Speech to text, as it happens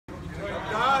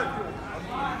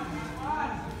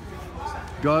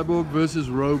Guyborg versus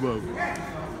Robo.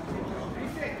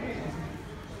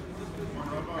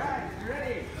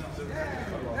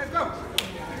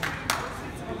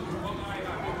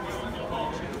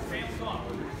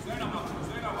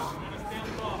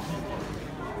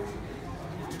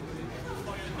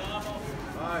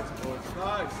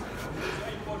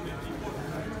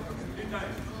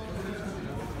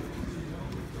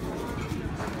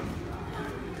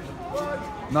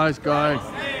 Nice guy.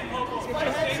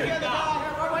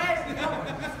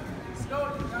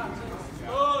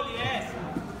 Slowly, yes.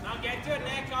 Now get your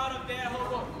neck out of there,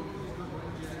 Hobo.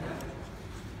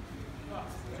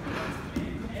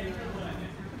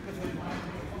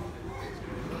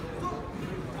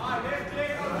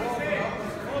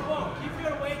 Hobo, keep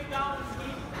your weight down.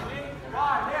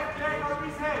 Left leg on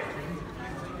his head.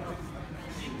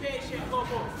 Be patient,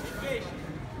 Hobo. Be patient.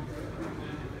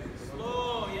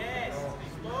 Slow, yes.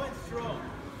 Slow and strong.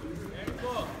 There you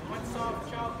go. One soft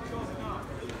choke now.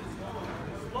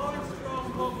 Slow and strong,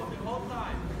 Hobo, the whole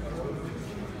time.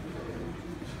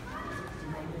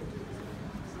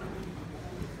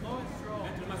 Slow and strong.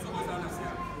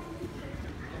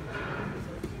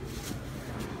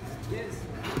 Yes.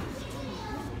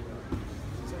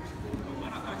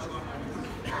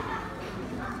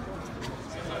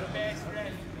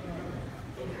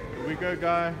 Here we go,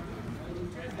 guy.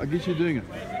 I guess you're doing it.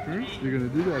 You're going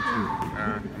to do that too.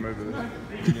 I'm over there.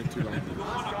 You're too long.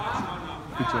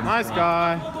 Nice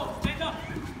guy.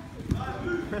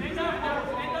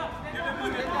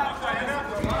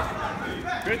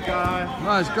 Good guy.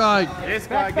 Nice guy. Yes,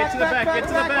 guy. Get to the back. Get to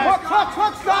the back.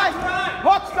 Hawks, guy.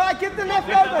 Hawks, guy. Get the left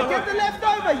over. Get the left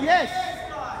over. Yes.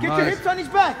 Get your hips on his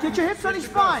back. Get your hips on his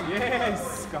spine.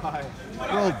 Yes, guy.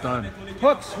 Well done.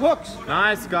 Hooks.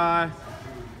 Nice guy.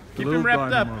 Keep him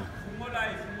wrapped up.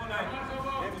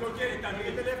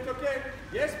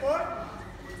 Yes, boy.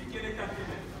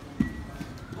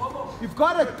 You've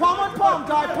got it. Palm on palm,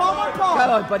 guy. Palm on palm.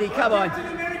 Come on, buddy. Come on.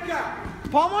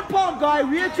 Palm on palm, guy.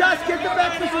 Readjust. Get the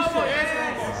back position.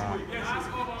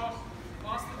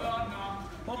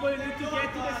 Hobo, you need to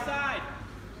get to the side.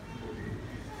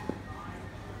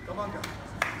 Come on, guy.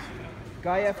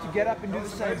 Guy, you have to get up and do the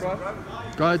same, bro.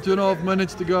 Guy, 2.5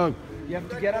 minutes to go. You have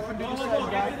to get up and do the same, Hobo,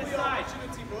 guy. get to the side.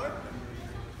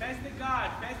 Pass the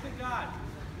guard. Pass the guard.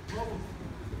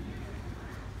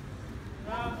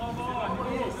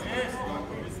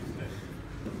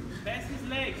 Pass his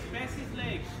legs. Pass his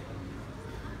legs.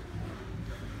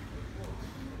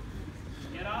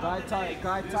 Get out of the legs.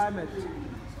 Guy, time it.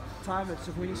 Time it.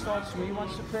 So when he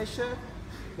wants to pressure,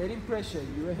 let him pressure.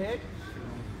 You're ahead.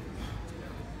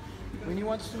 When he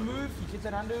wants to move, you get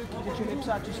that under, you get your hips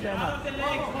out to stand Out up. of the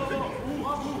legs, Hobo.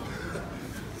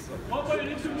 Hobo, you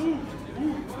need to move.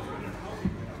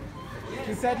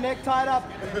 Keep that leg tied up.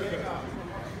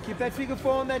 Keep that figure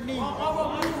four on that knee.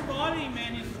 Hobo, move body,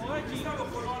 man. He's working.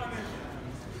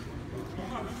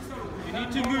 You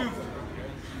need to move.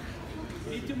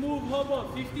 You need to move, Hobo.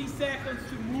 15 seconds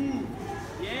to move.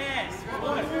 Yes.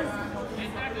 Good.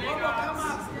 Get that leg out.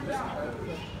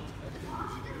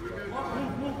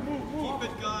 Move. Keep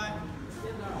it, guy.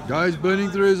 Guy's burning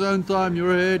through his own time.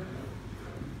 You're ahead.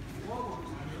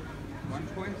 1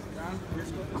 point down.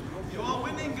 You are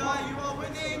winning, guy. You are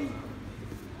winning.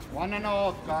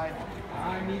 1.5, guy.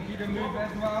 I need you to move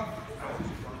as well.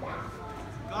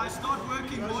 Guys, start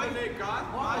working, boy.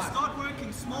 Guys, start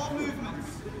working. Small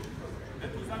movements.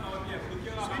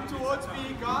 Swing towards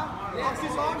me, guy. Lock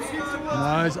his arms, swing towards me.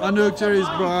 Nice. Underhook cherries,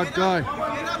 guy. Get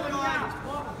up, guy.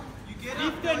 You get up.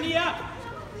 Lift the knee up.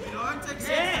 You don't accept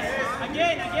that.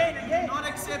 Again. Do not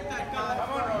accept that, guy.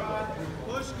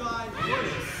 Push, guy.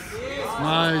 Push. Yes.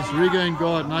 Nice. Regain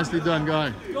guard. Nicely done,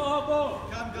 guy. Go, Hobo.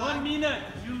 1 minute.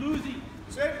 You're losing.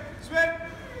 Swim.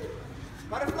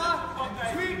 Butterfly.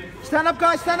 Swing. Stand up,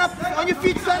 guys. Stand up. On your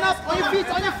feet. Stand up. On your feet.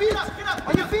 On your feet.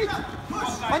 On your feet.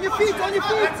 On your feet. On your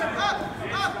feet.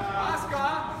 Up.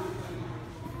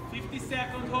 50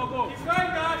 seconds, Hobo. Keep going,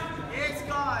 guys. Yes,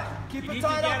 guy. Keep You it need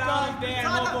tied to get up, out of guy. there,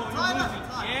 Hobo. You're losing.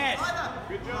 Yes.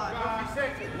 Good job,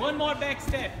 guys. One more back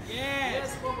step.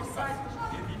 Yes.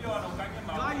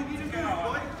 Guy, you need to move,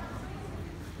 boy.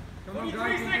 Come on,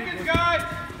 3 seconds, guys.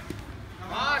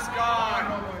 Nice, guy.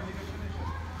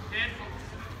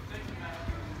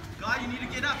 Guy, you need to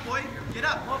get up, boy. Get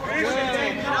up.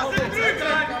 Get up.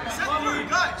 Sit through,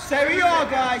 guys. Stay where you are,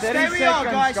 guys. Stay where you are,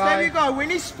 guys. Stay where you go.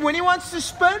 When he wants to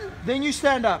spin, then you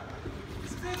stand up.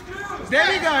 There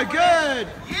we go. Good.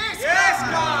 Yes,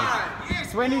 guy.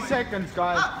 Yes. 20 seconds,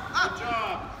 guys. Up. Good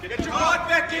job. Get your guard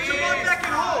back. Get your guard back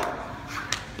and hold.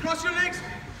 Cross your legs.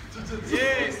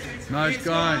 Yes. Nice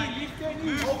guy.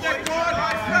 Hold that guard.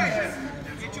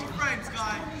 Get your frame. seconds,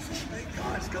 guy.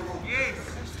 Guys, come on. Yes.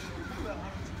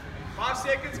 5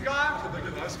 seconds, guy.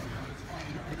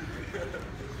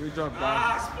 Good job,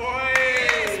 guys.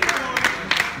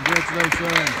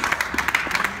 Congratulations.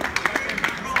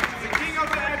 The king of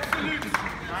the absolute.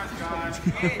 Nice, guys.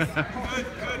 Yes.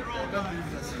 Good roll,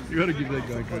 guys. You gotta give that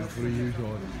guy credit for a huge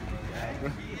one.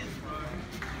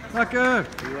 Tucker!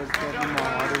 He was probably my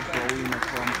hardest goal in the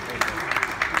front.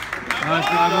 Nice,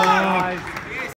 guys.